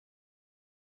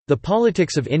The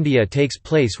politics of India takes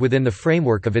place within the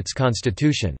framework of its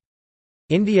constitution.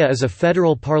 India is a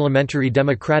federal parliamentary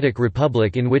democratic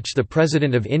republic in which the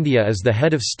President of India is the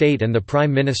head of state and the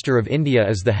Prime Minister of India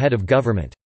is the head of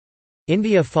government.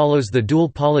 India follows the dual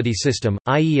polity system,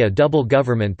 i.e. a double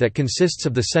government that consists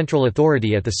of the central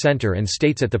authority at the centre and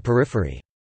states at the periphery.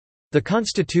 The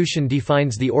constitution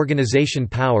defines the organization,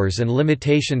 powers and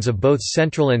limitations of both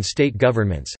central and state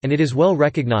governments, and it is well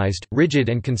recognized, rigid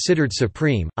and considered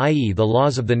supreme, i.e. the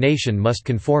laws of the nation must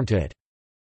conform to it.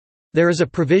 There is a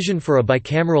provision for a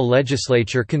bicameral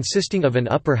legislature consisting of an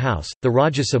upper house, the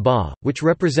Rajya Sabha, which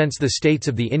represents the states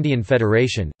of the Indian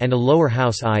Federation, and a lower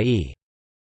house, i.e.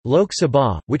 Lok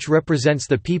Sabha, which represents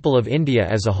the people of India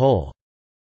as a whole.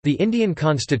 The Indian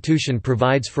constitution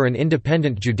provides for an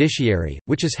independent judiciary,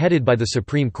 which is headed by the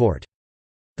Supreme Court.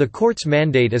 The court's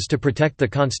mandate is to protect the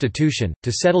constitution,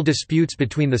 to settle disputes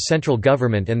between the central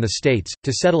government and the states,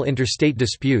 to settle interstate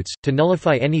disputes, to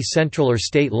nullify any central or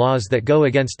state laws that go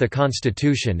against the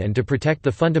constitution and to protect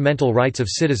the fundamental rights of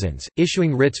citizens,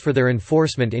 issuing writs for their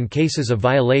enforcement in cases of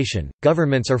violation.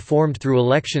 Governments are formed through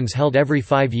elections held every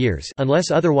 5 years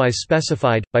unless otherwise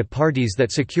specified, by parties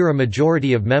that secure a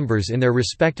majority of members in their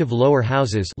respective lower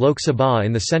houses, Lok Sabha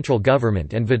in the central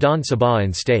government and Vidhan Sabha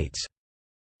in states.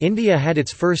 India had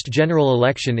its first general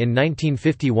election in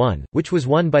 1951, which was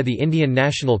won by the Indian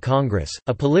National Congress,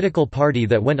 a political party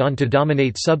that went on to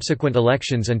dominate subsequent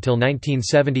elections until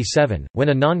 1977, when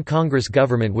a non-Congress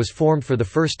government was formed for the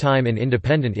first time in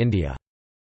independent India.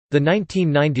 The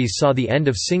 1990s saw the end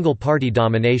of single-party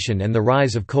domination and the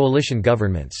rise of coalition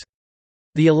governments.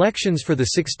 The elections for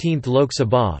the 16th Lok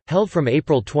Sabha, held from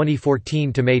April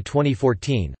 2014 to May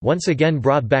 2014, once again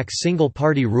brought back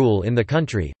single-party rule in the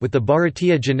country, with the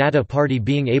Bharatiya Janata Party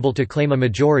being able to claim a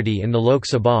majority in the Lok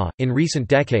Sabha. In recent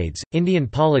decades, Indian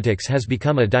politics has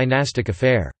become a dynastic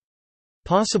affair.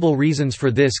 Possible reasons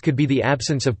for this could be the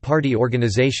absence of party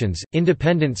organizations,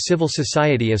 independent civil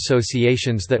society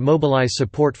associations that mobilize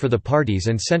support for the parties,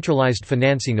 and centralized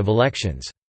financing of elections.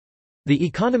 The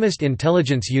Economist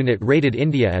Intelligence Unit rated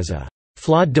India as a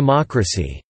flawed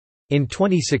democracy in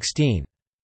 2016.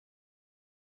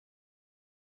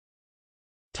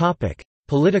 Topic: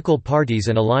 Political parties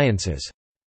and alliances.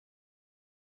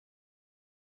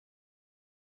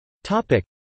 Topic: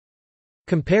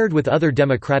 Compared with other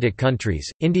democratic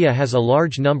countries, India has a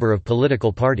large number of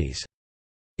political parties.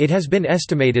 It has been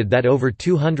estimated that over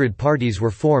 200 parties were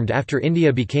formed after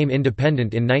India became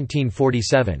independent in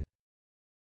 1947.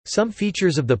 Some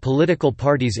features of the political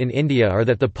parties in India are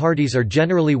that the parties are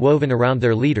generally woven around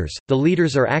their leaders, the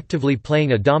leaders are actively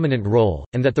playing a dominant role,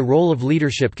 and that the role of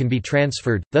leadership can be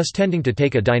transferred, thus tending to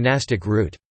take a dynastic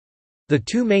route. The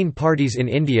two main parties in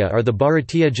India are the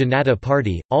Bharatiya Janata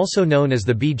Party, also known as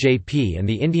the BJP, and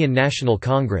the Indian National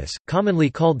Congress, commonly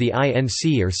called the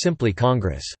INC or simply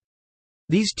Congress.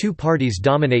 These two parties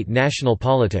dominate national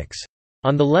politics.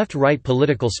 On the left-right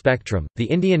political spectrum, the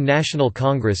Indian National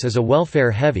Congress is a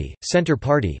welfare-heavy, centre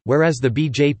party, whereas the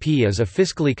BJP is a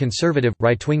fiscally conservative,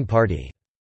 right-wing party.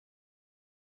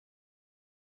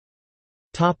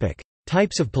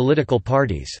 Types of political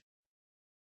parties.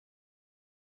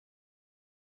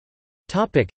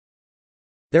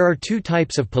 There are two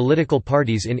types of political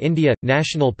parties in India,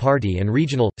 National Party and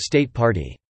Regional, State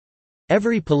Party.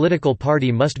 Every political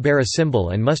party must bear a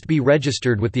symbol and must be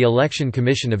registered with the Election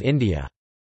Commission of India.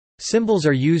 Symbols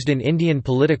are used in Indian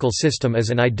political system as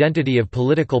an identity of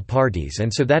political parties and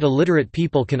so that illiterate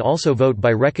people can also vote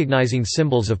by recognizing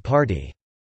symbols of party.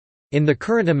 In the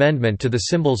current amendment to the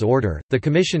Symbols Order, the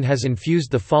Commission has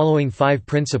infused the following 5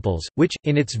 principles, which,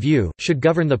 in its view, should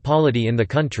govern the polity in the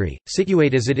country,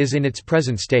 situate as it is in its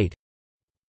present state.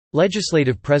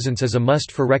 Legislative presence is a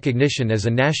must for recognition as a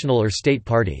national or state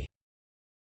party.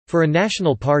 For a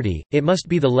national party, it must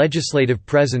be the legislative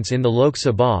presence in the Lok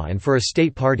Sabha, and for a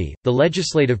state party, the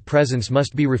legislative presence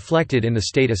must be reflected in the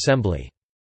state assembly.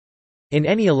 In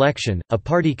any election, a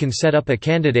party can set up a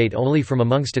candidate only from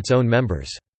amongst its own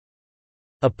members.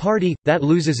 A party, that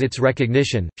loses its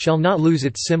recognition, shall not lose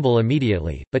its symbol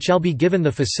immediately, but shall be given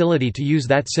the facility to use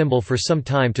that symbol for some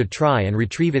time to try and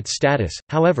retrieve its status.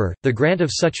 However, the grant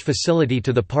of such facility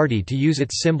to the party to use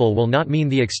its symbol will not mean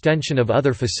the extension of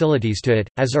other facilities to it,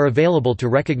 as are available to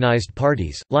recognized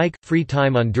parties, like, free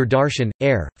time on Doordarshan,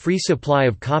 air, free supply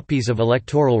of copies of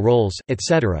electoral rolls,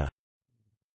 etc.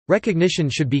 Recognition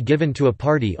should be given to a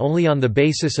party only on the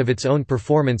basis of its own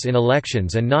performance in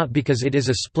elections and not because it is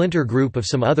a splinter group of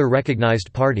some other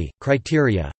recognized party.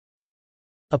 Criteria.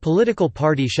 A political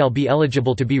party shall be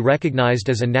eligible to be recognized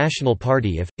as a national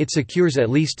party if it secures at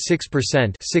least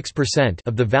 6%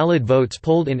 of the valid votes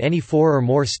polled in any 4 or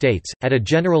more states, at a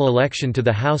general election to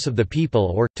the House of the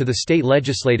People or, to the state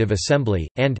legislative assembly,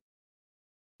 and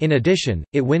in addition,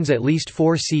 it wins at least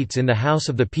 4 seats in the House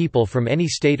of the People from any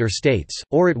state or states,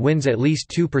 or it wins at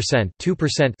least 2%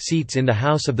 seats in the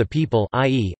House of the People,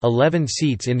 i.e., 11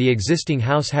 seats in the existing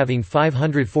House having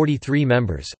 543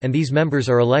 members, and these members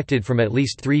are elected from at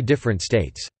least 3 different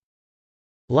states.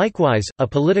 Likewise, a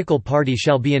political party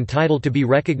shall be entitled to be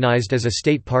recognized as a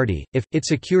state party, if it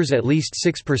secures at least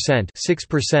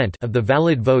 6% of the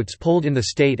valid votes polled in the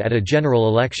state at a general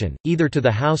election, either to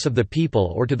the House of the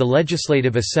People or to the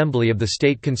Legislative Assembly of the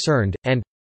state concerned, and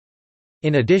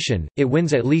in addition, it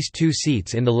wins at least 2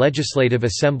 seats in the Legislative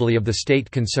Assembly of the state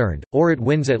concerned, or it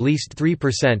wins at least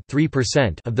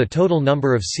 3% of the total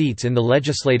number of seats in the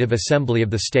Legislative Assembly of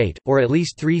the state, or at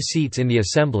least 3 seats in the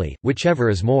Assembly, whichever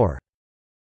is more.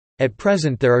 At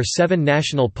present there are 7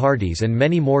 national parties and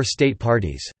many more state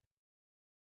parties.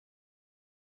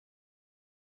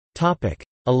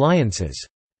 Alliances.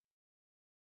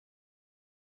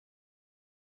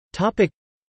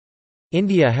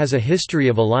 India has a history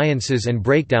of alliances and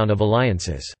breakdown of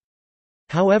alliances.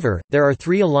 However, there are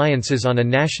 3 alliances on a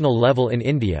national level in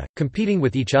India, competing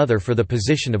with each other for the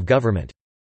position of government.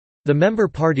 The member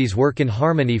parties work in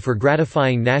harmony for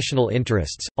gratifying national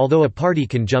interests, although a party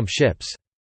can jump ships.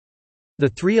 The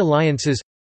 3 alliances: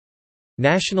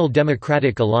 National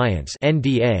Democratic Alliance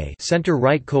 (NDA),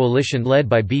 center-right coalition led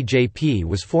by BJP,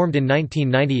 was formed in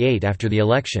 1998 after the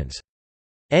elections.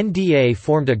 NDA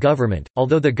formed a government,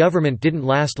 although the government didn't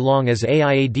last long as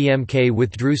AIADMK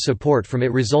withdrew support from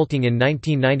it, resulting in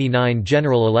 1999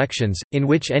 general elections, in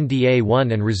which NDA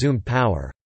won and resumed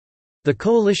power. The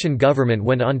coalition government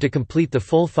went on to complete the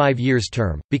full 5-year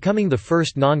term, becoming the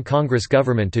first non-Congress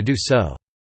government to do so.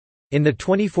 In the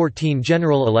 2014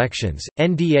 general elections,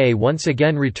 NDA once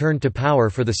again returned to power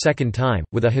for the second time,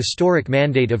 with a historic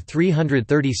mandate of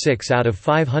 336 out of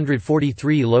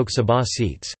 543 Lok Sabha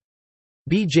seats.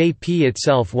 BJP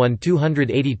itself won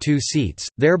 282 seats,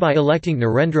 thereby electing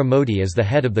Narendra Modi as the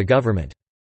head of the government.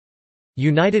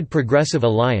 United Progressive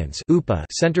Alliance (UPA),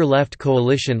 centre-left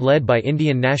coalition led by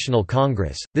Indian National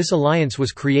Congress. This alliance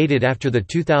was created after the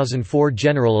 2004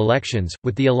 general elections,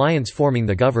 with the alliance forming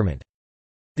the government.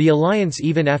 The alliance,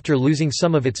 even after losing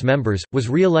some of its members, was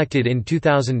re-elected in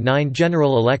 2009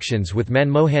 general elections with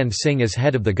Manmohan Singh as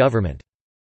head of the government.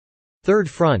 Third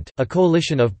Front, a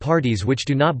coalition of parties which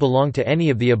do not belong to any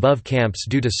of the above camps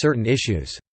due to certain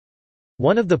issues.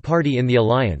 One of the party in the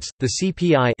alliance, the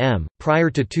CPI-M, prior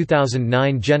to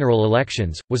 2009 general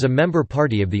elections, was a member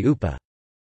party of the UPA.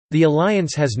 The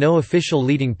alliance has no official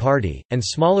leading party, and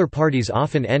smaller parties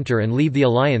often enter and leave the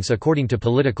alliance according to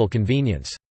political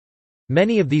convenience.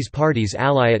 Many of these parties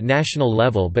ally at national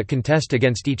level but contest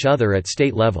against each other at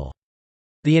state level.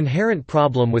 The inherent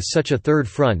problem with such a third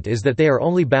front is that they are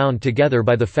only bound together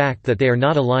by the fact that they are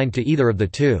not aligned to either of the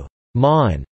 2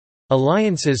 Mahan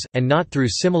alliances, and not through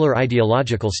similar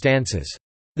ideological stances.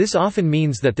 This often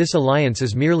means that this alliance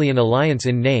is merely an alliance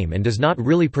in name and does not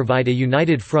really provide a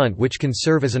united front which can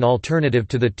serve as an alternative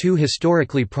to the 2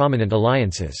 historically prominent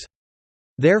alliances.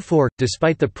 Therefore,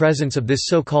 despite the presence of this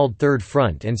so-called Third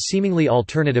Front and seemingly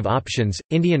alternative options,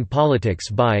 Indian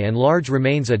politics by and large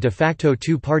remains a de facto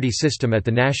 2-party system at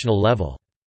the national level.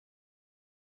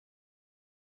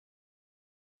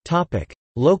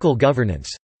 Local governance.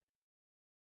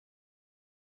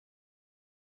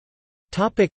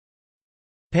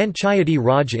 Panchayati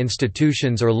Raj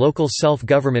institutions or local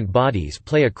self-government bodies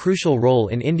play a crucial role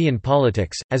in Indian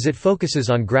politics, as it focuses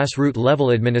on grassroots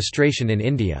level administration in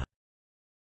India.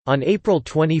 On April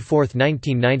 24,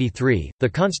 1993, the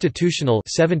Constitutional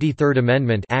 73rd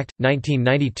Amendment Act,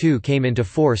 1992 came into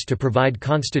force to provide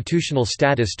constitutional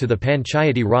status to the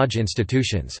Panchayati Raj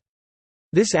institutions.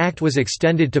 This act was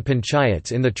extended to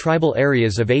panchayats in the tribal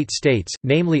areas of 8 states,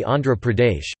 namely Andhra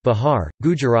Pradesh, Bihar,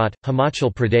 Gujarat,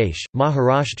 Himachal Pradesh,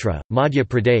 Maharashtra, Madhya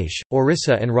Pradesh,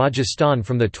 Orissa and Rajasthan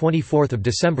from 24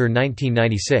 December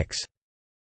 1996.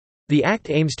 The Act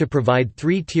aims to provide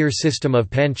 3-tier system of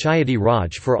Panchayati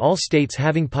Raj for all states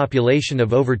having population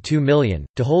of over 2 million,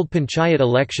 to hold panchayat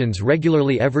elections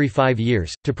regularly every 5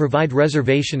 years, to provide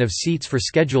reservation of seats for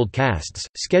scheduled castes,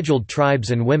 scheduled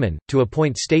tribes and women, to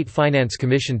appoint State Finance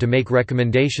Commission to make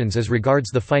recommendations as regards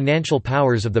the financial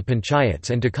powers of the panchayats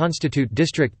and to constitute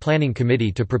District Planning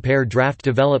Committee to prepare draft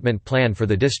development plan for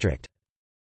the district.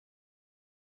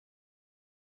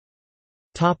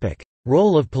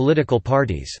 Role of political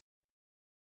parties.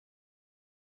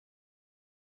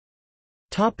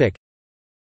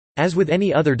 As with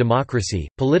any other democracy,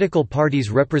 political parties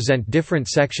represent different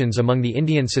sections among the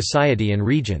Indian society and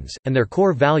regions, and their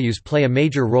core values play a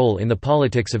major role in the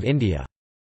politics of India.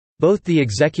 Both the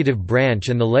executive branch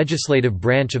and the legislative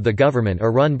branch of the government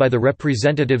are run by the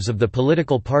representatives of the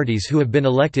political parties who have been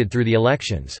elected through the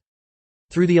elections.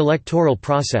 Through the electoral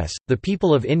process, the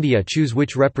people of India choose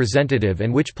which representative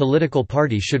and which political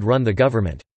party should run the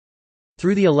government.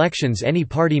 Through the elections, any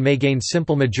party may gain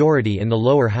simple majority in the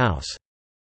lower house.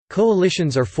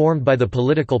 Coalitions are formed by the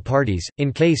political parties,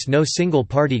 in case no single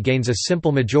party gains a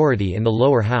simple majority in the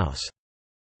lower house.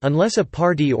 Unless a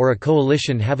party or a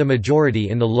coalition have a majority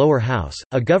in the lower house,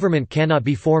 a government cannot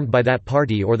be formed by that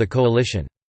party or the coalition.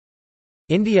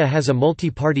 India has a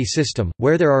multi-party system,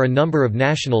 where there are a number of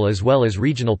national as well as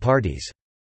regional parties.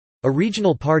 A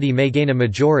regional party may gain a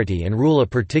majority and rule a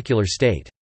particular state.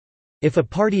 If a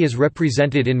party is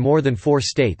represented in more than 4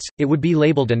 states, it would be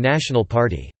labelled a national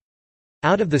party.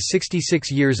 Out of the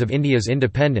 66 years of India's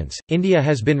independence, India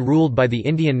has been ruled by the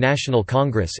Indian National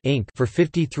Congress (Inc.) for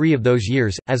 53 of those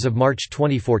years, as of March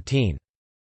 2014.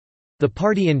 The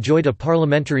party enjoyed a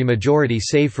parliamentary majority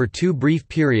save for 2 brief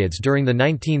periods during the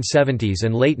 1970s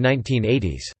and late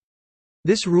 1980s.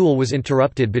 This rule was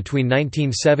interrupted between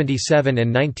 1977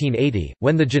 and 1980,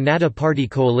 when the Janata Party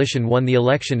coalition won the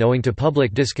election owing to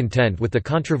public discontent with the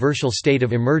controversial state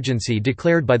of emergency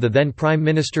declared by the then Prime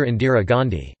Minister Indira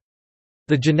Gandhi.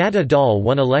 The Janata Dal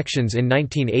won elections in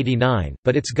 1989,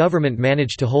 but its government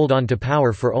managed to hold on to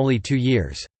power for only 2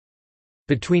 years.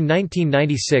 Between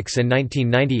 1996 and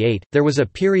 1998, there was a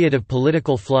period of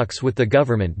political flux with the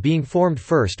government being formed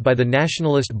first by the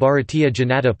nationalist Bharatiya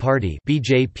Janata Party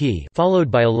 (BJP), followed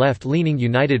by a left-leaning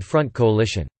United Front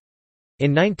coalition.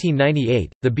 In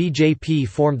 1998, the BJP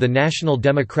formed the National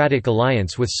Democratic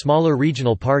Alliance with smaller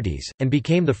regional parties, and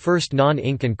became the first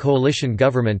non-Inc and coalition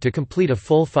government to complete a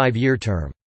full 5-year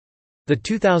term. The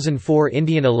 2004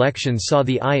 Indian elections saw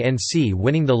the INC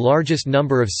winning the largest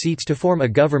number of seats to form a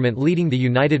government leading the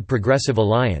United Progressive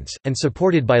Alliance, and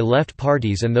supported by left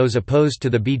parties and those opposed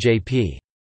to the BJP.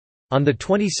 On the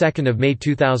 22nd of May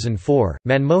 2004,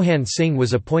 Manmohan Singh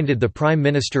was appointed the Prime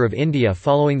Minister of India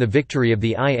following the victory of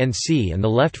the INC and the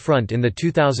Left Front in the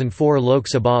 2004 Lok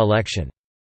Sabha election.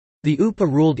 The UPA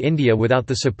ruled India without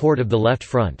the support of the Left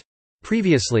Front.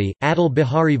 Previously, Atal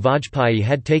Bihari Vajpayee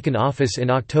had taken office in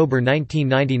October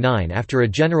 1999 after a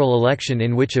general election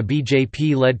in which a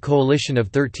BJP-led coalition of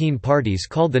 13 parties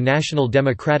called the National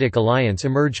Democratic Alliance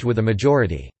emerged with a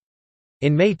majority.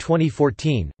 In May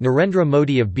 2014, Narendra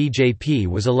Modi of BJP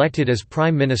was elected as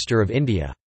Prime Minister of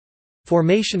India.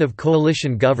 Formation of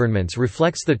coalition governments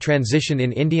reflects the transition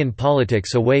in Indian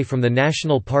politics away from the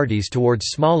national parties towards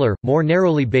smaller, more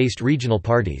narrowly based regional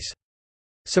parties.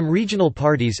 Some regional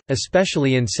parties,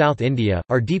 especially in South India,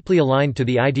 are deeply aligned to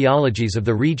the ideologies of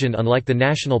the region unlike the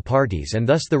national parties, and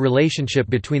thus the relationship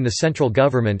between the central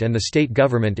government and the state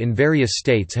government in various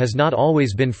states has not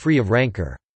always been free of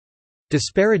rancor.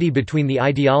 Disparity between the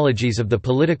ideologies of the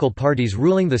political parties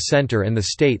ruling the centre and the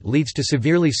state leads to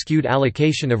severely skewed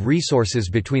allocation of resources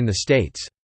between the states.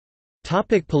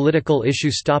 Political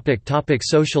issues.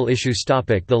 Social issues.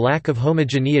 The lack of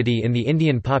homogeneity in the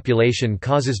Indian population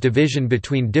causes division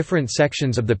between different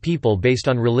sections of the people based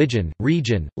on religion,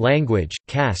 region, language,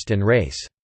 caste and race.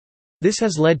 This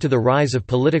has led to the rise of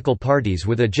political parties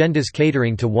with agendas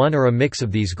catering to one or a mix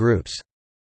of these groups.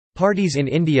 Parties in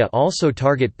India also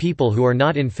target people who are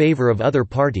not in favour of other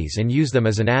parties and use them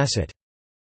as an asset.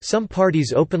 Some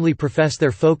parties openly profess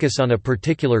their focus on a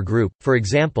particular group, for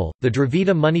example, the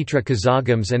Dravida Munnetra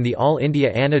Kazhagams and the All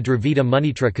India Anna Dravida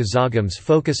Munnetra Kazhagams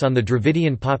focus on the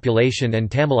Dravidian population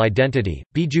and Tamil identity,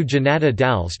 Biju Janata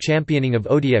Dal's championing of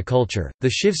Odia culture,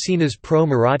 the Shiv Sena's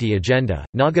pro-Marathi agenda,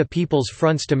 Naga People's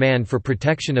Front's demand for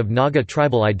protection of Naga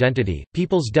tribal identity,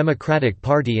 People's Democratic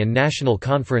Party and national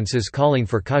conferences calling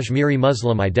for Kashmiri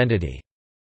Muslim identity.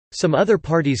 Some other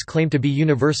parties claim to be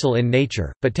universal in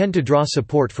nature, but tend to draw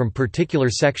support from particular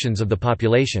sections of the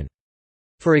population.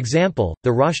 For example, the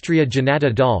Rashtriya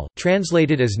Janata Dal,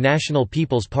 translated as National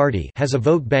People's Party, has a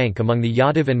vote bank among the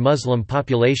Yadav and Muslim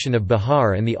population of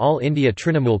Bihar, and the All India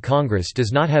Trinamool Congress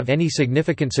does not have any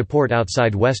significant support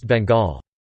outside West Bengal.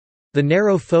 The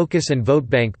narrow focus and vote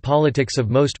bank politics of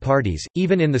most parties,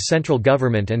 even in the central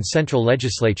government and central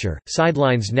legislature,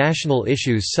 sidelines national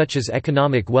issues such as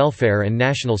economic welfare and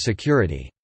national security.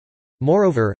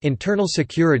 Moreover, internal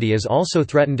security is also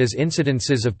threatened as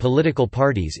incidences of political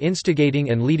parties instigating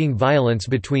and leading violence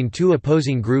between two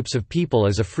opposing groups of people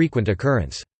is a frequent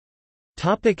occurrence.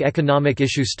 Economic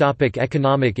issues.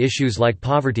 Economic issues like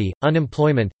poverty,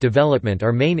 unemployment, development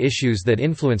are main issues that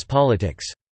influence politics.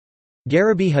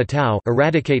 Garibi Hatao,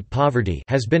 eradicate poverty,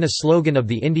 has been a slogan of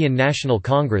the Indian National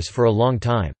Congress for a long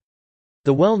time.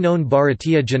 The well-known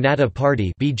Bharatiya Janata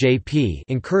Party (BJP)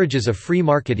 encourages a free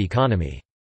market economy.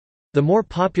 The more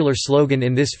popular slogan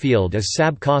in this field is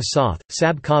Sabka Saath,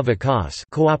 Sabka Vikas,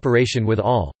 cooperation with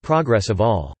all, progress of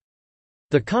all.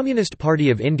 The Communist Party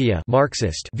of India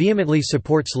Marxist vehemently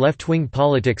supports left-wing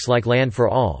politics like land for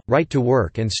all, right to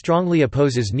work and strongly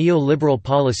opposes neo-liberal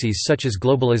policies such as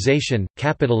globalization,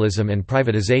 capitalism and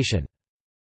privatization.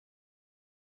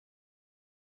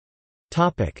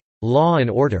 Law and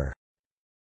order.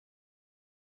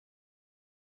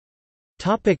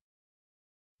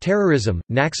 Terrorism,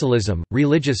 Naxalism,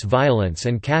 religious violence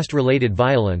and caste-related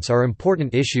violence are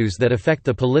important issues that affect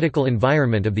the political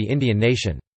environment of the Indian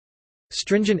nation.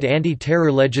 Stringent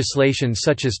anti-terror legislation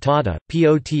such as TADA,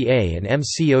 POTA and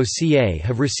MCOCA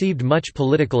have received much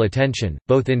political attention,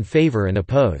 both in favour and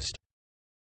opposed.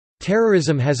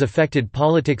 Terrorism has affected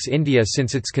politics India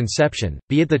since its conception,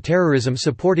 be it the terrorism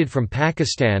supported from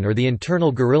Pakistan or the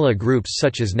internal guerrilla groups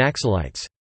such as Naxalites.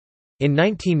 In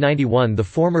 1991 the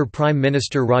former Prime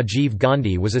Minister Rajiv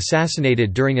Gandhi was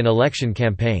assassinated during an election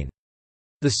campaign.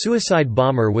 The suicide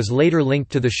bomber was later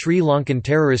linked to the Sri Lankan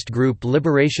terrorist group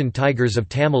Liberation Tigers of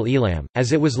Tamil Eelam,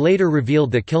 as it was later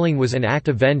revealed the killing was an act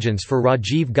of vengeance for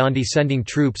Rajiv Gandhi sending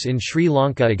troops in Sri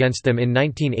Lanka against them in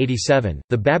 1987.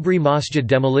 The Babri Masjid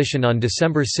demolition on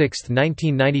December 6,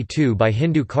 1992 by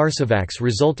Hindu Karsavaks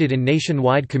resulted in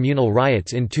nationwide communal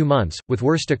riots in 2 months, with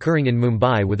worst occurring in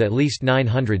Mumbai with at least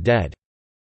 900 dead.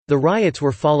 The riots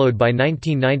were followed by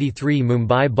 1993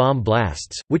 Mumbai bomb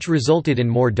blasts, which resulted in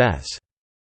more deaths.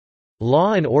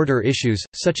 Law and order issues,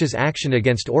 such as action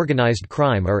against organized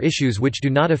crime, are issues which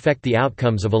do not affect the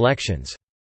outcomes of elections.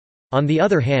 On the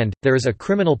other hand, there is a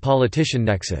criminal-politician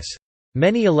nexus.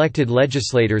 Many elected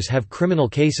legislators have criminal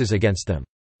cases against them.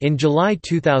 In July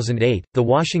 2008, The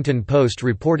Washington Post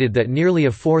reported that nearly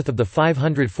a fourth of the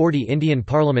 540 Indian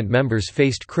parliament members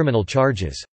faced criminal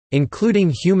charges,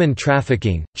 including human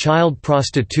trafficking, child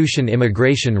prostitution,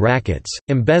 immigration rackets,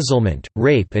 embezzlement,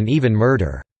 rape and even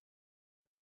murder.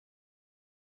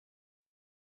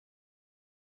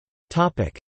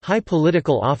 High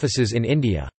political offices in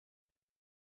India.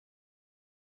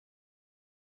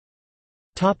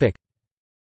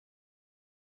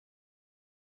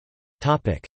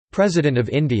 President of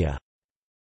India.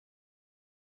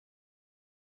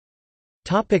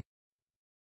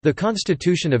 The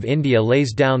Constitution of India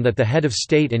lays down that the head of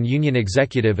state and union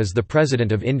executive is the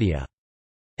President of India.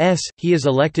 He is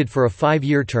elected for a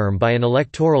 5-year term by an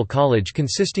electoral college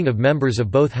consisting of members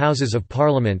of both houses of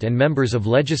parliament and members of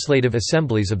legislative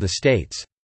assemblies of the states.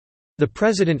 The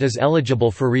president is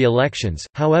eligible for re-elections,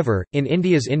 however, in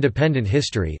India's independent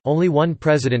history, only one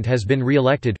president has been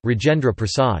re-elected, Rajendra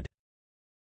Prasad.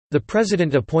 The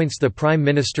President appoints the Prime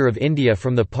Minister of India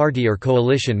from the party or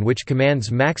coalition which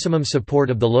commands maximum support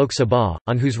of the Lok Sabha,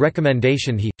 on whose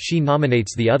recommendation she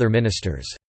nominates the other ministers.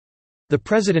 The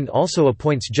President also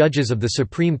appoints judges of the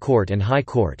Supreme Court and High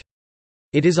Court.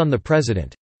 It is on the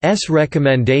President's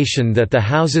recommendation that the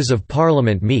Houses of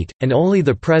Parliament meet, and only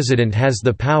the President has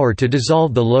the power to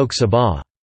dissolve the Lok Sabha.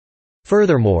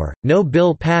 Furthermore, no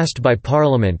bill passed by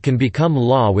Parliament can become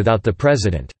law without the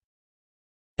President's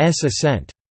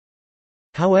assent.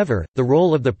 However, the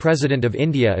role of the President of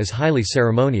India is highly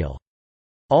ceremonial.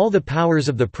 All the powers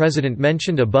of the President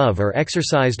mentioned above are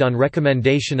exercised on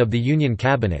recommendation of the Union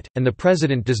Cabinet, and the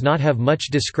President does not have much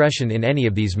discretion in any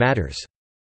of these matters.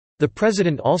 The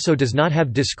President also does not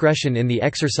have discretion in the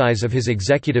exercise of his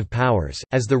executive powers,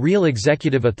 as the real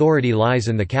executive authority lies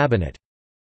in the Cabinet.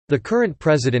 The current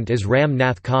President is Ram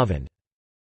Nath Kovind.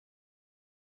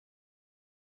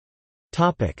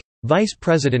 Vice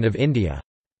President of India.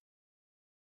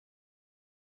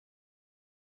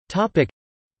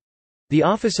 The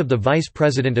office of the Vice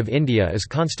President of India is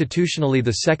constitutionally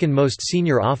the second most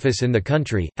senior office in the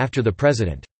country, after the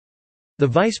President. The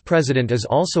Vice President is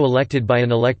also elected by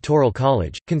an electoral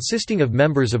college, consisting of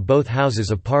members of both Houses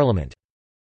of Parliament.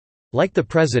 Like the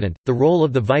President, the role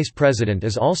of the Vice President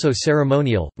is also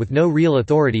ceremonial, with no real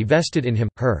authority vested in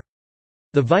him/her.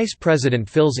 The Vice President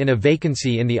fills in a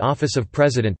vacancy in the office of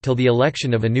President till the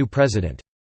election of a new President.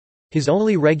 His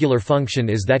only regular function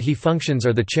is that he functions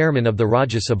as the Chairman of the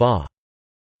Rajya Sabha.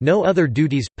 No other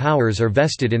duties, powers are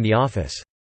vested in the office.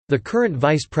 The current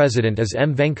Vice President is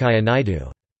M. Venkaiah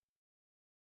Naidu.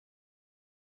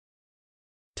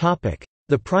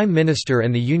 The Prime Minister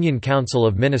and the Union Council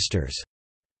of Ministers.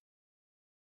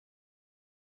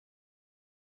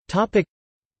 The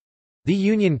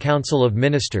Union Council of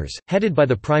Ministers, headed by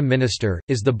the Prime Minister,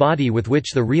 is the body with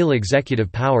which the real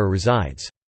executive power resides.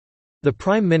 The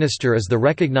Prime Minister is the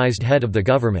recognized head of the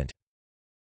government.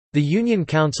 The Union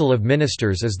Council of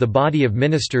Ministers is the body of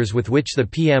ministers with which the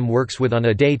PM works with on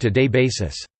a day-to-day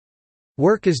basis.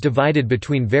 Work is divided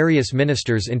between various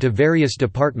ministers into various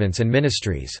departments and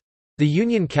ministries. The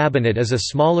Union Cabinet is a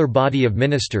smaller body of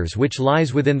ministers which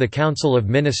lies within the Council of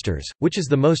Ministers, which is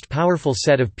the most powerful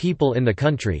set of people in the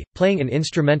country, playing an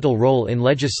instrumental role in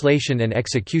legislation and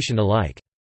execution alike.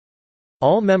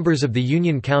 All members of the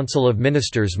Union Council of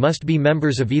Ministers must be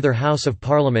members of either House of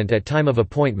Parliament at time of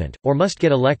appointment, or must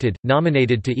get elected,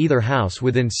 nominated to either house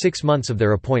within 6 months of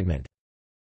their appointment.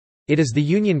 It is the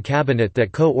Union Cabinet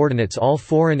that coordinates all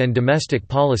foreign and domestic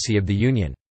policy of the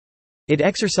Union. It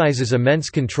exercises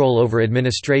immense control over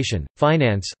administration,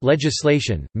 finance,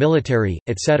 legislation, military,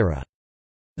 etc.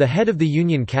 The head of the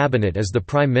Union Cabinet is the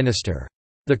Prime Minister.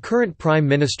 The current Prime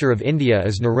Minister of India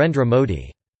is Narendra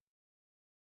Modi.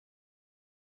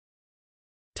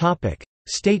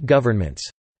 State governments.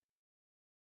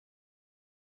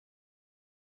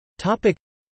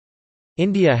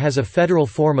 India has a federal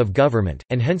form of government,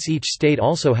 and hence each state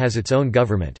also has its own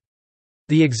government.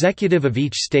 The executive of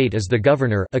each state is the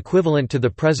governor, equivalent to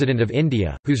the President of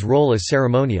India, whose role is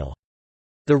ceremonial.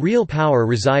 The real power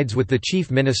resides with the Chief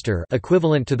Minister,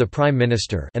 equivalent to the Prime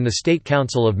Minister, and the State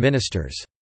Council of Ministers.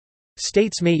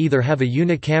 States may either have a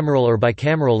unicameral or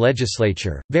bicameral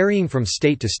legislature, varying from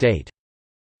state to state.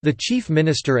 The Chief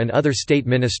Minister and other state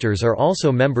ministers are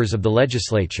also members of the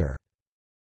legislature.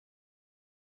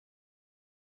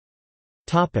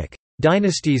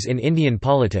 Dynasties in Indian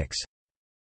politics.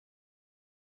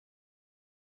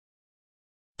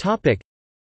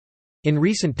 In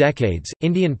recent decades,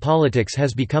 Indian politics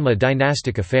has become a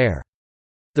dynastic affair.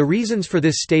 The reasons for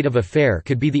this state of affair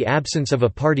could be the absence of a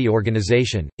party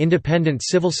organization, independent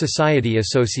civil society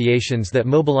associations that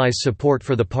mobilize support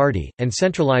for the party, and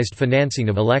centralized financing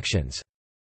of elections.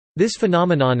 This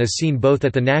phenomenon is seen both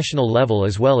at the national level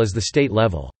as well as the state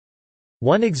level.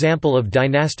 One example of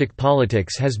dynastic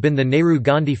politics has been the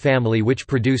Nehru-Gandhi family, which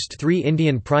produced 3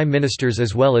 Indian prime ministers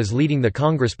as well as leading the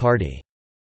Congress party.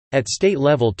 At state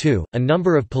level too, a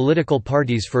number of political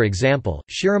parties, for example,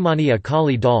 Shiromani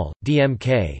Akali Dal,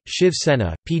 DMK, Shiv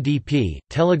Sena, PDP,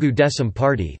 Telugu Desam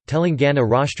Party, Telangana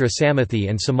Rashtra Samithi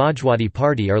and Samajwadi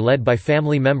Party are led by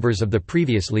family members of the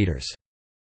previous leaders.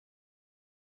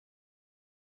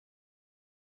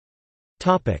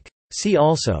 See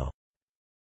also: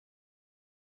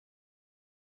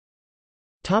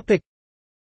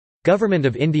 Government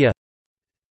of India,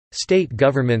 State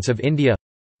Governments of India,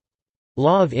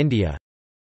 Law of India,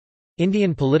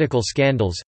 Indian political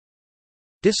scandals,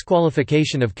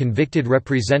 Disqualification of convicted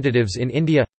representatives in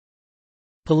India,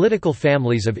 Political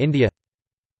families of India.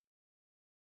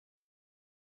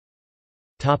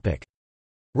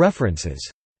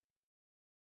 References.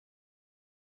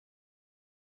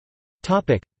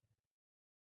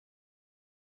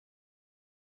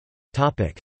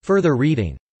 Further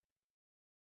reading.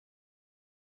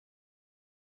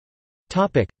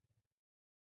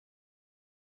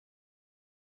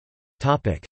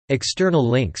 External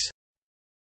links.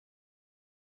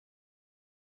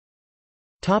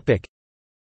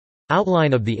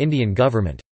 Outline of the Indian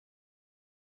government.